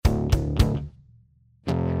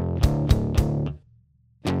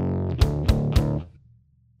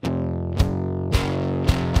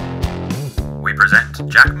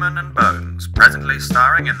present Jackman and Bones, presently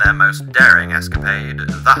starring in their most daring escapade,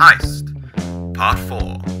 The Heist, Part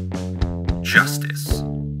 4, Justice.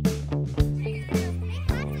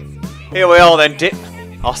 Here we are then, Dip.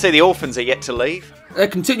 I see the orphans are yet to leave. They're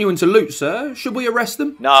continuing to loot, sir. Should we arrest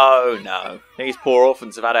them? No. These poor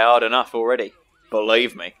orphans have had it hard enough already.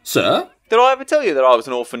 Believe me. Sir? Did I ever tell you that I was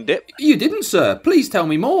an orphan, Dip? You didn't, sir. Please tell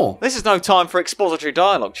me more. This is no time for expository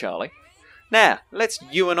dialogue, Charlie. Now, let's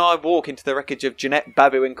you and I walk into the wreckage of Jeanette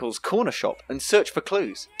Babbywinkle's corner shop and search for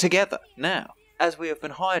clues, together, now, as we have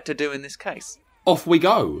been hired to do in this case. Off we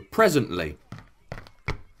go, presently.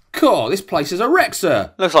 God, this place is a wreck,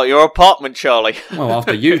 sir. Looks like your apartment, Charlie. Well,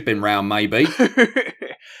 after you've been round, maybe.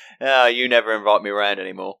 You never invite me round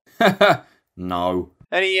anymore. No.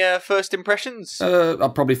 Any first impressions? I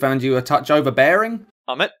probably found you a touch overbearing.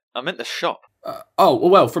 I meant the shop.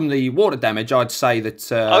 Well, from the water damage, I'd say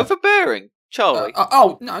that... Overbearing? Charlie?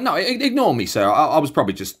 No, ignore me, sir. I was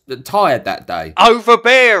probably just tired that day.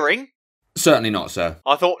 Overbearing? Certainly not, sir.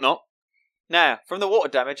 I thought not. Now, from the water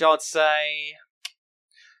damage, I'd say...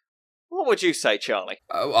 What would you say, Charlie?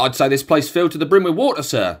 I'd say this place filled to the brim with water,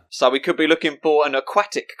 sir. So we could be looking for an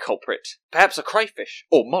aquatic culprit. Perhaps a crayfish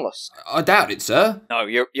or mollusk. I doubt it, sir. No,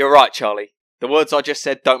 you're right, Charlie. The words I just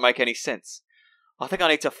said don't make any sense. I think I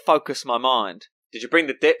need to focus my mind. Did you bring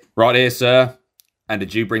the dip? Right here, sir. And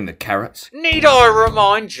did you bring the carrots? Need I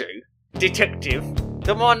remind you, detective,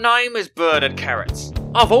 that my name is Bernard Carrots.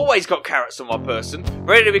 I've always got carrots on my person,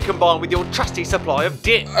 ready to be combined with your trusty supply of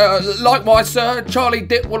dip. Likewise, sir, Charlie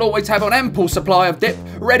Dip will always have an ample supply of dip,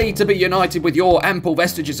 ready to be united with your ample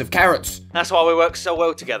vestiges of carrots. That's why we work so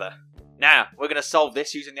well together. Now, we're going to solve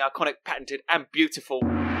this using the iconic, patented, and beautiful...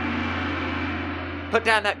 Put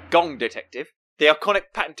down that gong, detective. The iconic,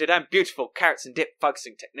 patented, and beautiful carrots and dip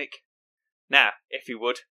focusing technique. Now, if you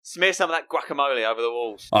would, smear some of that guacamole over the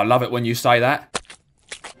walls. I love it when you say that.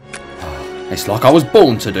 It's like I was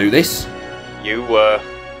born to do this. You were.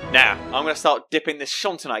 Now, I'm going to start dipping this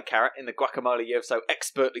chantenay carrot in the guacamole you have so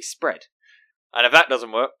expertly spread. And if that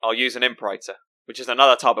doesn't work, I'll use an imperator, which is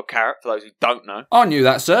another type of carrot for those who don't know. I knew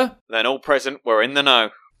that, sir. Then all present were in the know.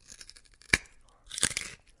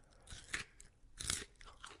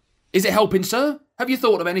 Is it helping, sir? Have you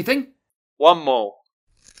thought of anything? One more.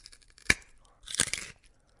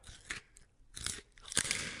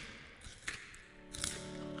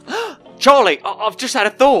 Charlie, I've just had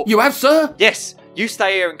a thought. You have, sir? Yes, you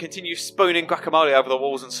stay here and continue spooning guacamole over the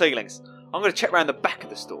walls and ceilings. I'm going to check round the back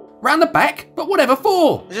of the store. Round the back? But whatever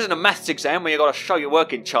for? This isn't a maths exam where you've got to show your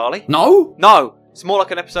working, Charlie. No? No, it's more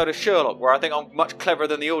like an episode of Sherlock where I think I'm much cleverer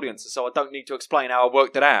than the audience, so I don't need to explain how I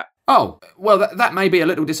worked it out. Oh, well, that may be a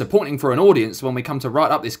little disappointing for an audience when we come to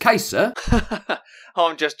write up this case, sir.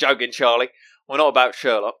 I'm just joking, Charlie. We're not about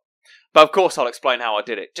Sherlock. But of course I'll explain how I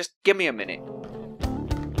did it. Just give me a minute.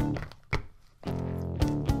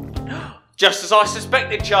 Just as I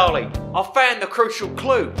suspected, Charlie. I found the crucial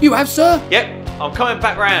clue. You have, sir? Yep, I'm coming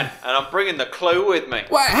back round, and I'm bringing the clue with me.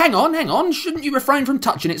 Well, hang on. Shouldn't you refrain from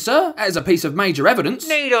touching it, sir, as a piece of major evidence?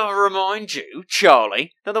 Need I remind you,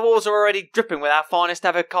 Charlie, that the walls are already dripping with our finest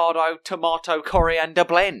avocado, tomato, coriander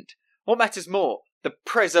blend? What matters more, the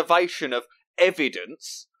preservation of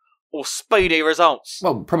evidence or speedy results?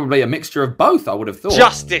 Well, probably a mixture of both, I would have thought.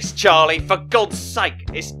 Justice, Charlie, for God's sake,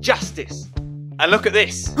 it's justice. And look at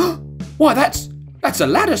this. Why, that's a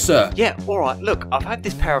ladder, sir. Yeah, alright, look, I've had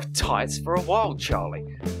this pair of tights for a while, Charlie.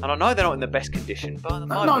 And I know they're not in the best condition, but at the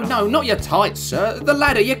moment... No, not your tights, sir. The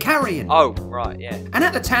ladder you're carrying. Oh, right, yeah. And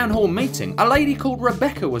at the town hall meeting, a lady called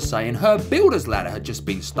Rebecca was saying her builder's ladder had just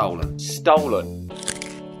been stolen. Stolen?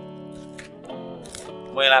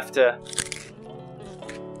 We'll have to...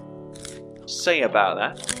 see about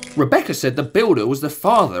that. Rebecca said the builder was the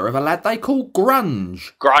father of a lad they call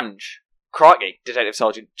Grunge. Grunge? Crikey, Detective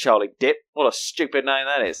Sergeant Charlie Dip. What a stupid name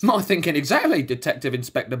that is. My thinking exactly, Detective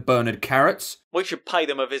Inspector Bernard Carrots. We should pay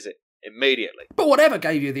them a visit. Immediately. But whatever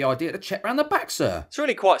gave you the idea to check round the back, sir? It's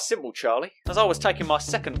really quite simple, Charlie. As I was taking my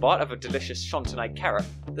second bite of a delicious chantenay carrot,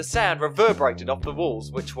 the sound reverberated off the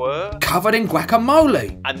walls, which were... covered in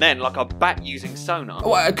guacamole. And then, like a bat using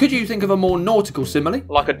sonar... could you think of a more nautical simile?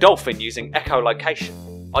 Like a dolphin using echolocation.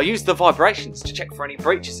 I used the vibrations to check for any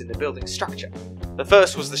breaches in the building structure. The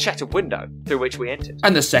first was the shattered window through which we entered.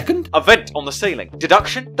 And the second? A vent on the ceiling.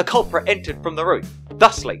 Deduction? The culprit entered from the roof.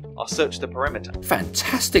 Thusly, I searched the perimeter.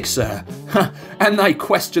 Fantastic, sir. And they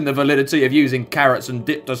question the validity of using carrots and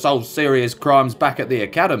dip to solve serious crimes back at the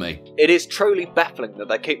academy. It is truly baffling that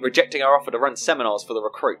they keep rejecting our offer to run seminars for the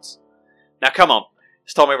recruits. Now come on,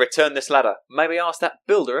 it's time we return this ladder. Maybe ask that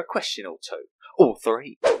builder a question or two. Or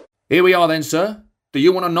three. Here we are then, sir. Do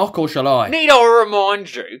you want to knock or shall I? Need I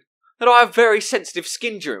remind you that I have very sensitive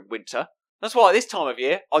skin during winter. That's why at this time of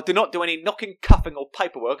year, I do not do any knocking, cuffing or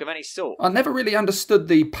paperwork of any sort. I never really understood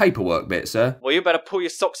the paperwork bit, sir. Well, you better pull your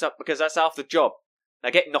socks up because that's half the job. Now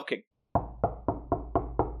get knocking.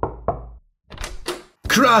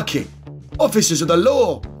 Crikey! Officers of the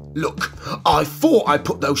law! Look, I thought I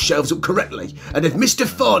put those shelves up correctly, and if Mr.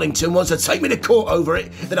 Farnington wants to take me to court over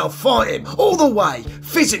it, then I'll fight him all the way,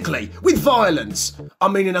 physically, with violence. I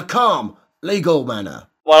mean in a calm, legal manner.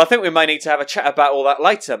 Well, I think we may need to have a chat about all that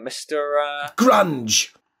later, Mr.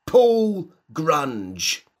 Grunge. Paul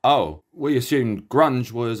Grunge. Oh, we assumed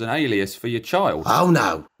Grunge was an alias for your child. Oh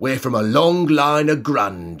no, we're from a long line of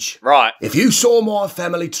grunge. Right. If you saw my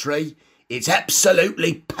family tree, it's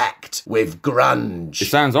absolutely packed with It grunge.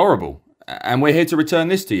 sounds horrible. And we're here to return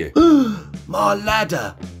this to you. My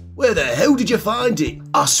ladder. Where the hell did you find it?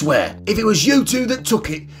 I swear, if it was you two that took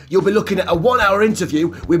it, you'll be looking at a 1-hour interview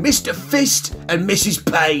with Mr. Fist and Mrs.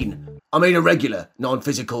 Payne. I mean a regular,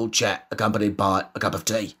 non-physical chat accompanied by a cup of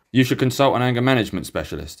tea. You should consult an anger management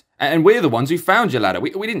specialist. And we're the ones who found your ladder.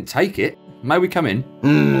 We didn't take it. May we come in?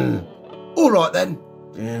 All right then.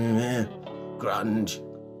 Grunge.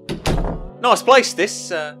 Nice place,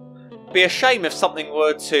 this. Be a shame if something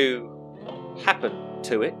were to happen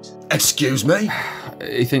to it. Excuse me?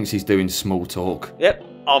 He thinks he's doing small talk. Yep,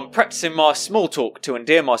 I'm practicing my small talk to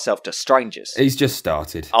endear myself to strangers. He's just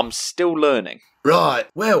started. I'm still learning. Right,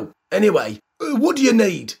 well, anyway, what do you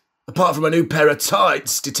need? Apart from a new pair of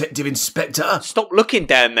tights, Detective Inspector? Stop looking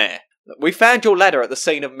down there. We found your ladder at the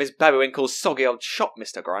scene of Miss Babywinkle's soggy old shop,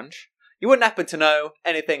 Mr. Grunge. You wouldn't happen to know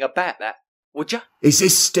anything about that, would you? Is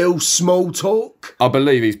this still small talk? I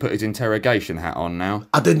believe he's put his interrogation hat on now.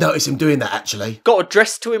 I did notice him doing that, actually. Got a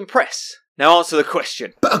dress to impress. Now answer the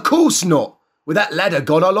question. But of course not. With that ladder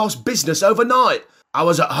gone, I lost business overnight. I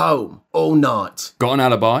was at home all night. Got an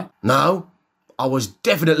alibi? No, I was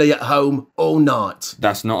definitely at home all night.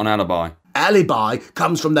 That's not an alibi. Alibi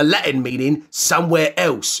comes from the Latin meaning somewhere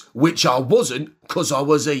else, which I wasn't because I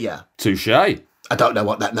was here. Touché. I don't know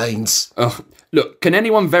what that means. Ugh. Look, can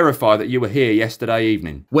anyone verify that you were here yesterday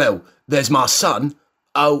evening? Well, there's my son.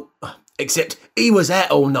 Oh, except he was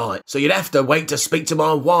out all night, so you'd have to wait to speak to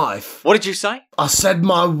my wife. What did you say? I said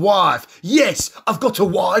my wife. Yes, I've got a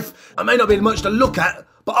wife. I may not be much to look at,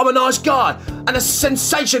 but I'm a nice guy and a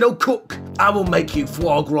sensational cook. I will make you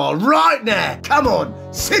foie gras right now. Come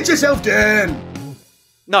on, sit yourself down.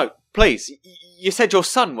 No, please. You said your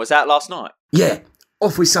son was out last night. Yeah,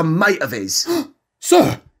 off with some mate of his.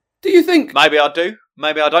 Sir, do you think... Maybe I do,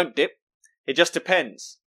 maybe I don't, Dip. It just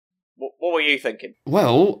depends. What were you thinking?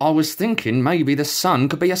 Well, I was thinking maybe the son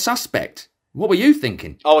could be a suspect. What were you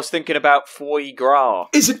thinking? I was thinking about foie gras.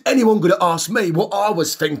 Isn't anyone going to ask me what I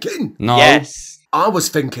was thinking? No. Yes. I was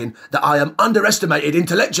thinking that I am underestimated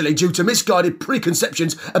intellectually due to misguided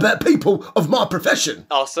preconceptions about people of my profession.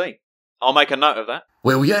 I'll see. I'll make a note of that.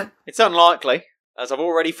 Will you? It's unlikely, as I've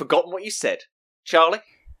already forgotten what you said. Charlie?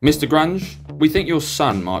 Mr. Grunge, we think your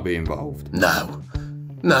son might be involved. No.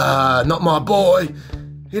 Nah, not my boy.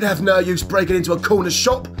 He'd have no use breaking into a corner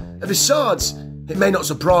shop. And besides, it may not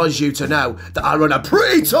surprise you to know that I run a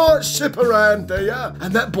pretty tight ship around here.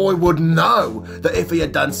 And that boy would know that if he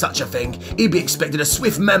had done such a thing, he'd be expecting a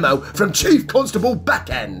swift memo from Chief Constable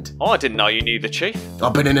Backhand. I didn't know you knew the chief.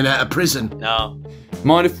 I've been in and out of prison. No.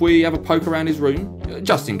 Mind if we have a poke around his room?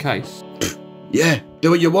 Just in case. Yeah, do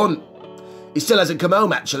what you want. He still hasn't come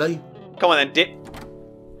home, actually. Come on then, Dip.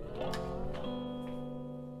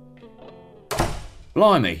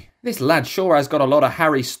 Blimey, this lad sure has got a lot of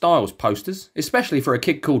Harry Styles posters, especially for a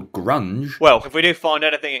kid called Grunge. Well, if we do find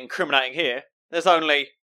anything incriminating here, there's only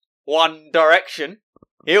one direction.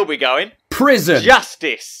 He'll be going. Prison!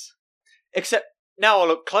 Justice! Except, now I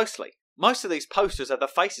look closely. Most of these posters have the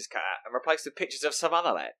faces cut out and replaced with pictures of some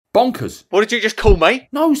other lad. Bonkers. What did you just call me?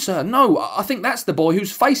 No, sir, no. I think that's the boy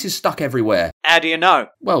whose face is stuck everywhere. How do you know?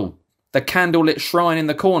 Well, the candlelit shrine in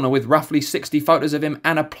the corner with roughly 60 photos of him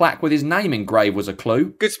and a plaque with his name engraved was a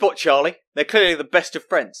clue. Good spot, Charlie. They're clearly the best of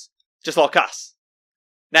friends. Just like us.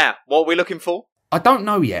 Now, what are we looking for? I don't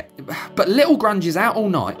know yet, but little Grunge is out all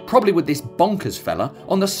night, probably with this bonkers fella,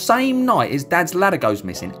 on the same night his dad's ladder goes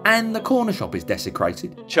missing and the corner shop is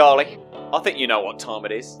desecrated. Charlie, I think you know what time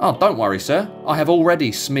it is. Oh, don't worry, sir. I have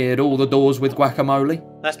already smeared all the doors with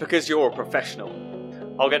guacamole. That's because you're a professional.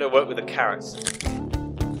 I'll get to work with the carrots.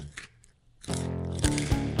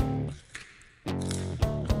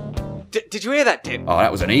 Did you hear that, Dip? Oh,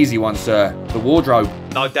 that was an easy one, sir. The wardrobe.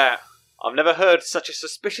 No doubt. I've never heard such a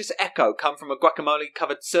suspicious echo come from a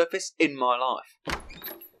guacamole-covered surface in my life.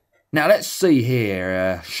 Now, let's see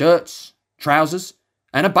here. Shirts, trousers,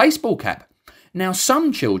 and a baseball cap. Now,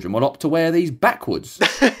 some children will opt to wear these backwards.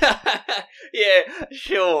 Yeah,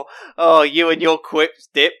 sure. Oh, you and your quips,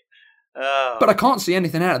 Dip. Oh. But I can't see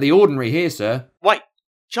anything out of the ordinary here, sir. Wait,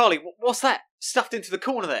 Charlie, what's that? Stuffed into the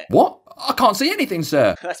corner there? What? I can't see anything,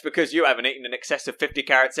 sir. That's because you haven't eaten in excess of 50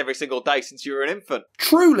 carrots every single day since you were an infant.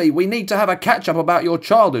 Truly, we need to have a catch-up about your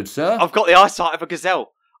childhood, sir. I've got the eyesight of a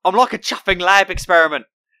gazelle. I'm like a chuffing lab experiment.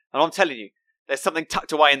 And I'm telling you, there's something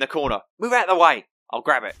tucked away in the corner. Move out of the way. I'll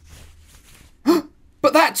grab it.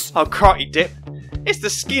 But that's... Oh, crikey, Dip. It's the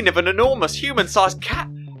skin of an enormous human-sized cat.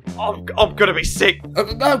 I'm gonna be sick.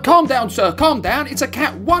 No, calm down, sir. Calm down. It's a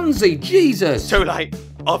cat onesie. Jesus. Too late.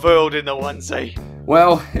 I've hurled in the onesie.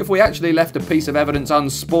 Well, if we actually left a piece of evidence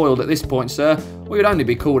unspoiled at this point, sir, we would only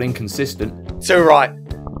be called inconsistent. Too right.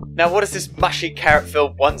 Now, what does this mushy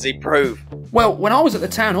carrot-filled onesie prove? Well, when I was at the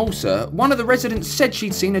town hall, sir, one of the residents said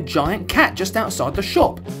she'd seen a giant cat just outside the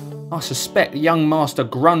shop. I suspect young Master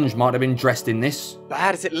Grunge might have been dressed in this. But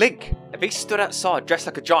how does it link? If he stood outside dressed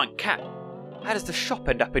like a giant cat, how does the shop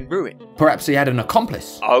end up in ruin? Perhaps he had an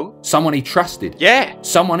accomplice. Oh? Someone he trusted. Yeah!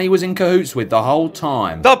 Someone he was in cahoots with the whole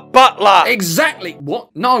time. The butler! Exactly!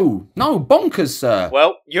 What? No, bonkers, sir.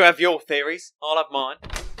 Well, you have your theories. I'll have mine.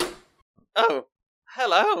 Oh,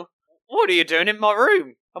 hello. What are you doing in my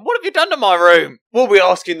room? And what have you done to my room? We'll be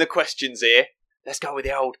asking the questions here. Let's go with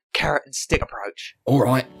the old carrot and stick approach. All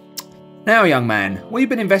right. Now, young man, we've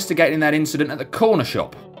been investigating that incident at the corner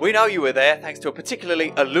shop. We know you were there thanks to a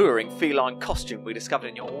particularly alluring feline costume we discovered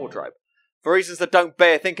in your wardrobe. For reasons that don't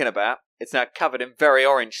bear thinking about, it's now covered in very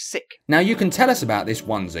orange sick. Now, you can tell us about this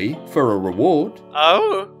onesie for a reward.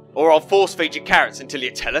 Oh? Or I'll force feed you carrots until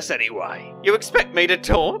you tell us anyway. You expect me to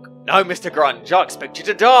talk? No, Mr. Grunge, I expect you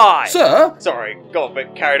to die. Sir? Sorry, got a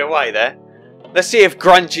bit carried away there. Let's see if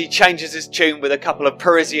Grungy changes his tune with a couple of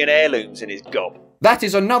Parisian heirlooms in his gob. That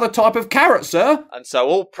is another type of carrot, sir. And so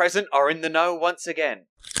all present are in the know once again.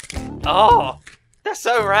 Oh, they're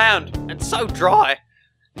so round and so dry.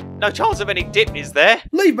 No chance of any dip, is there?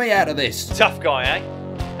 Leave me out of this. Tough guy, eh?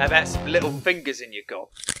 How about some little fingers in your gob?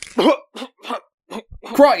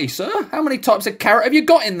 Crikey, sir. How many types of carrot have you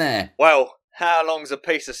got in there? Well, how long's a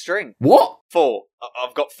piece of string? What? 4.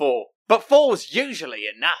 I've got 4. But 4's usually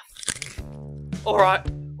enough. Alright,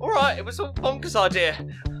 it was all Bonker's idea.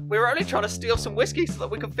 We were only trying to steal some whiskey so that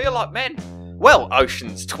we could feel like men. Well,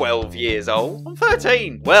 Ocean's 12 years old. I'm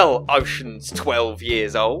 13. Well, Ocean's 12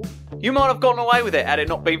 years old. You might have gotten away with it had it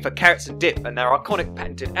not been for carrots and dip and their iconic,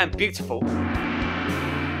 patented and beautiful...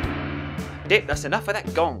 Dip, that's enough of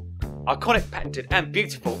that gong. Iconic, patented and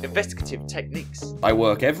beautiful investigative techniques. I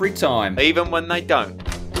work every time. Even when they don't.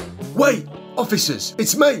 Wait, officers,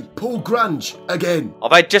 it's me, Paul Grunge, again.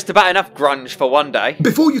 I've had just about enough grunge for one day.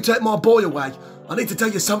 Before you take my boy away, I need to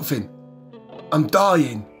tell you something. I'm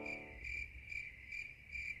dying.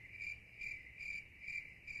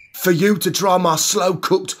 For you to try my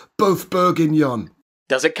slow-cooked Boeuf Bourguignon.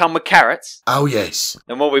 Does it come with carrots? Oh, yes.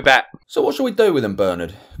 Then we'll be back. So what shall we do with them,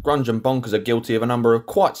 Bernard? Grunge and Bonkers are guilty of a number of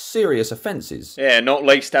quite serious offences. Yeah, not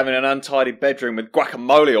least having an untidy bedroom with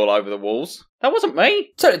guacamole all over the walls. That wasn't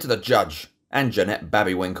me. Tell it to the judge. And Jeanette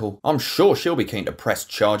Babbywinkle. I'm sure she'll be keen to press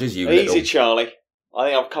charges, you Easy, little... Charlie. I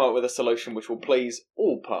think I've come up with a solution which will please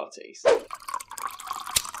all parties.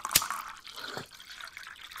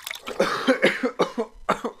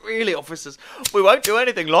 Really, officers, we won't do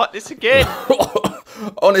anything like this again.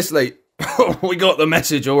 Honestly, we got the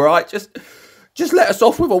message, all right? Just let us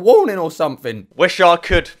off with a warning or something. Wish I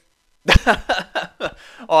could.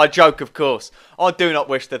 I joke, of course. I do not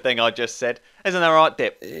wish the thing I just said. Isn't that right,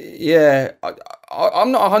 Dip? Yeah,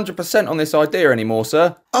 I'm not 100% on this idea anymore,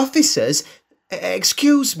 sir. Officers,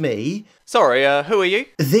 excuse me. Sorry, who are you?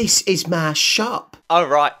 This is my shop. Oh,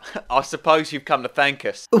 right. I suppose you've come to thank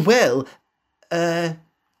us. Well,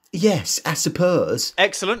 yes, I suppose.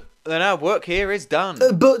 Excellent. Then our work here is done.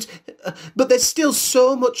 But there's still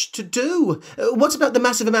so much to do. What about the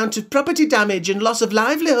massive amount of property damage and loss of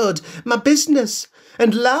livelihood? My business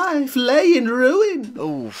and life lay in ruin.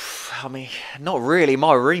 Oof, I mean, not really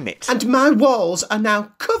my remit. And my walls are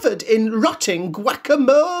now covered in rotting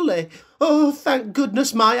guacamole. Oh, thank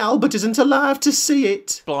goodness my Albert isn't alive to see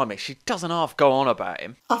it. Blimey, she doesn't half go on about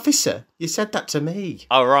him. Officer, you said that to me.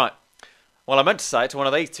 Oh, right. Well, I meant to say it to one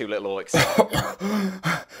of these two little oiks.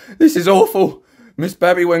 This is awful. Miss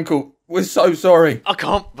Babbywinkle, we're so sorry. I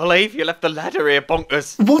can't believe you left the ladder here,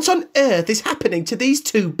 Bonkers. What on earth is happening to these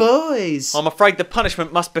two boys? I'm afraid the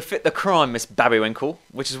punishment must befit the crime, Miss Babbywinkle,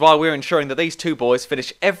 which is why we're ensuring that these two boys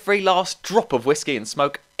finish every last drop of whiskey and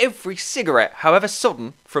smoke every cigarette, however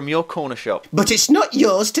sodden, from your corner shop. But it's not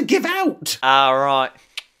yours to give out. Ah, right.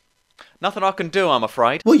 Nothing I can do, I'm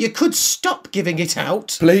afraid. Well, you could stop giving it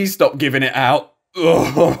out. Please stop giving it out.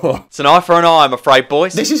 Ugh. It's an eye for an eye, I'm afraid,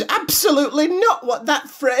 boys. This is absolutely not what that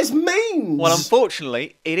phrase means. Well,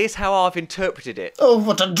 unfortunately, it is how I've interpreted it. Oh,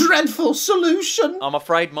 what a dreadful solution. I'm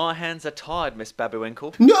afraid my hands are tied, Miss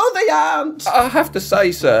Babuinkle. No, they aren't. I have to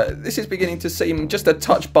say, sir, this is beginning to seem just a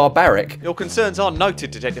touch barbaric. Your concerns are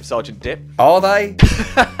noted, Detective Sergeant Dip. Are they?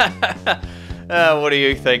 What do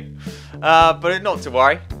you think? But not to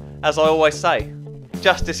worry. As I always say,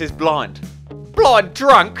 justice is blind. Blind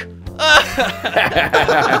drunk?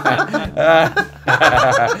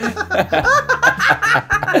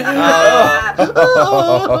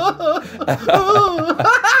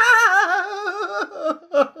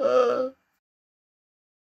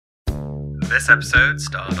 This episode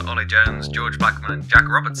starred Ollie Jones, George Blackman, and Jack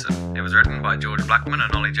Robertson. It was written by George Blackman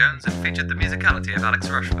and Ollie Jones and featured the musicality of Alex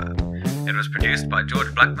Rushford. It was produced by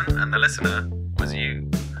George Blackman, and the listener was you.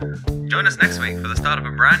 Join us next week for the start of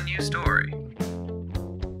a brand new story.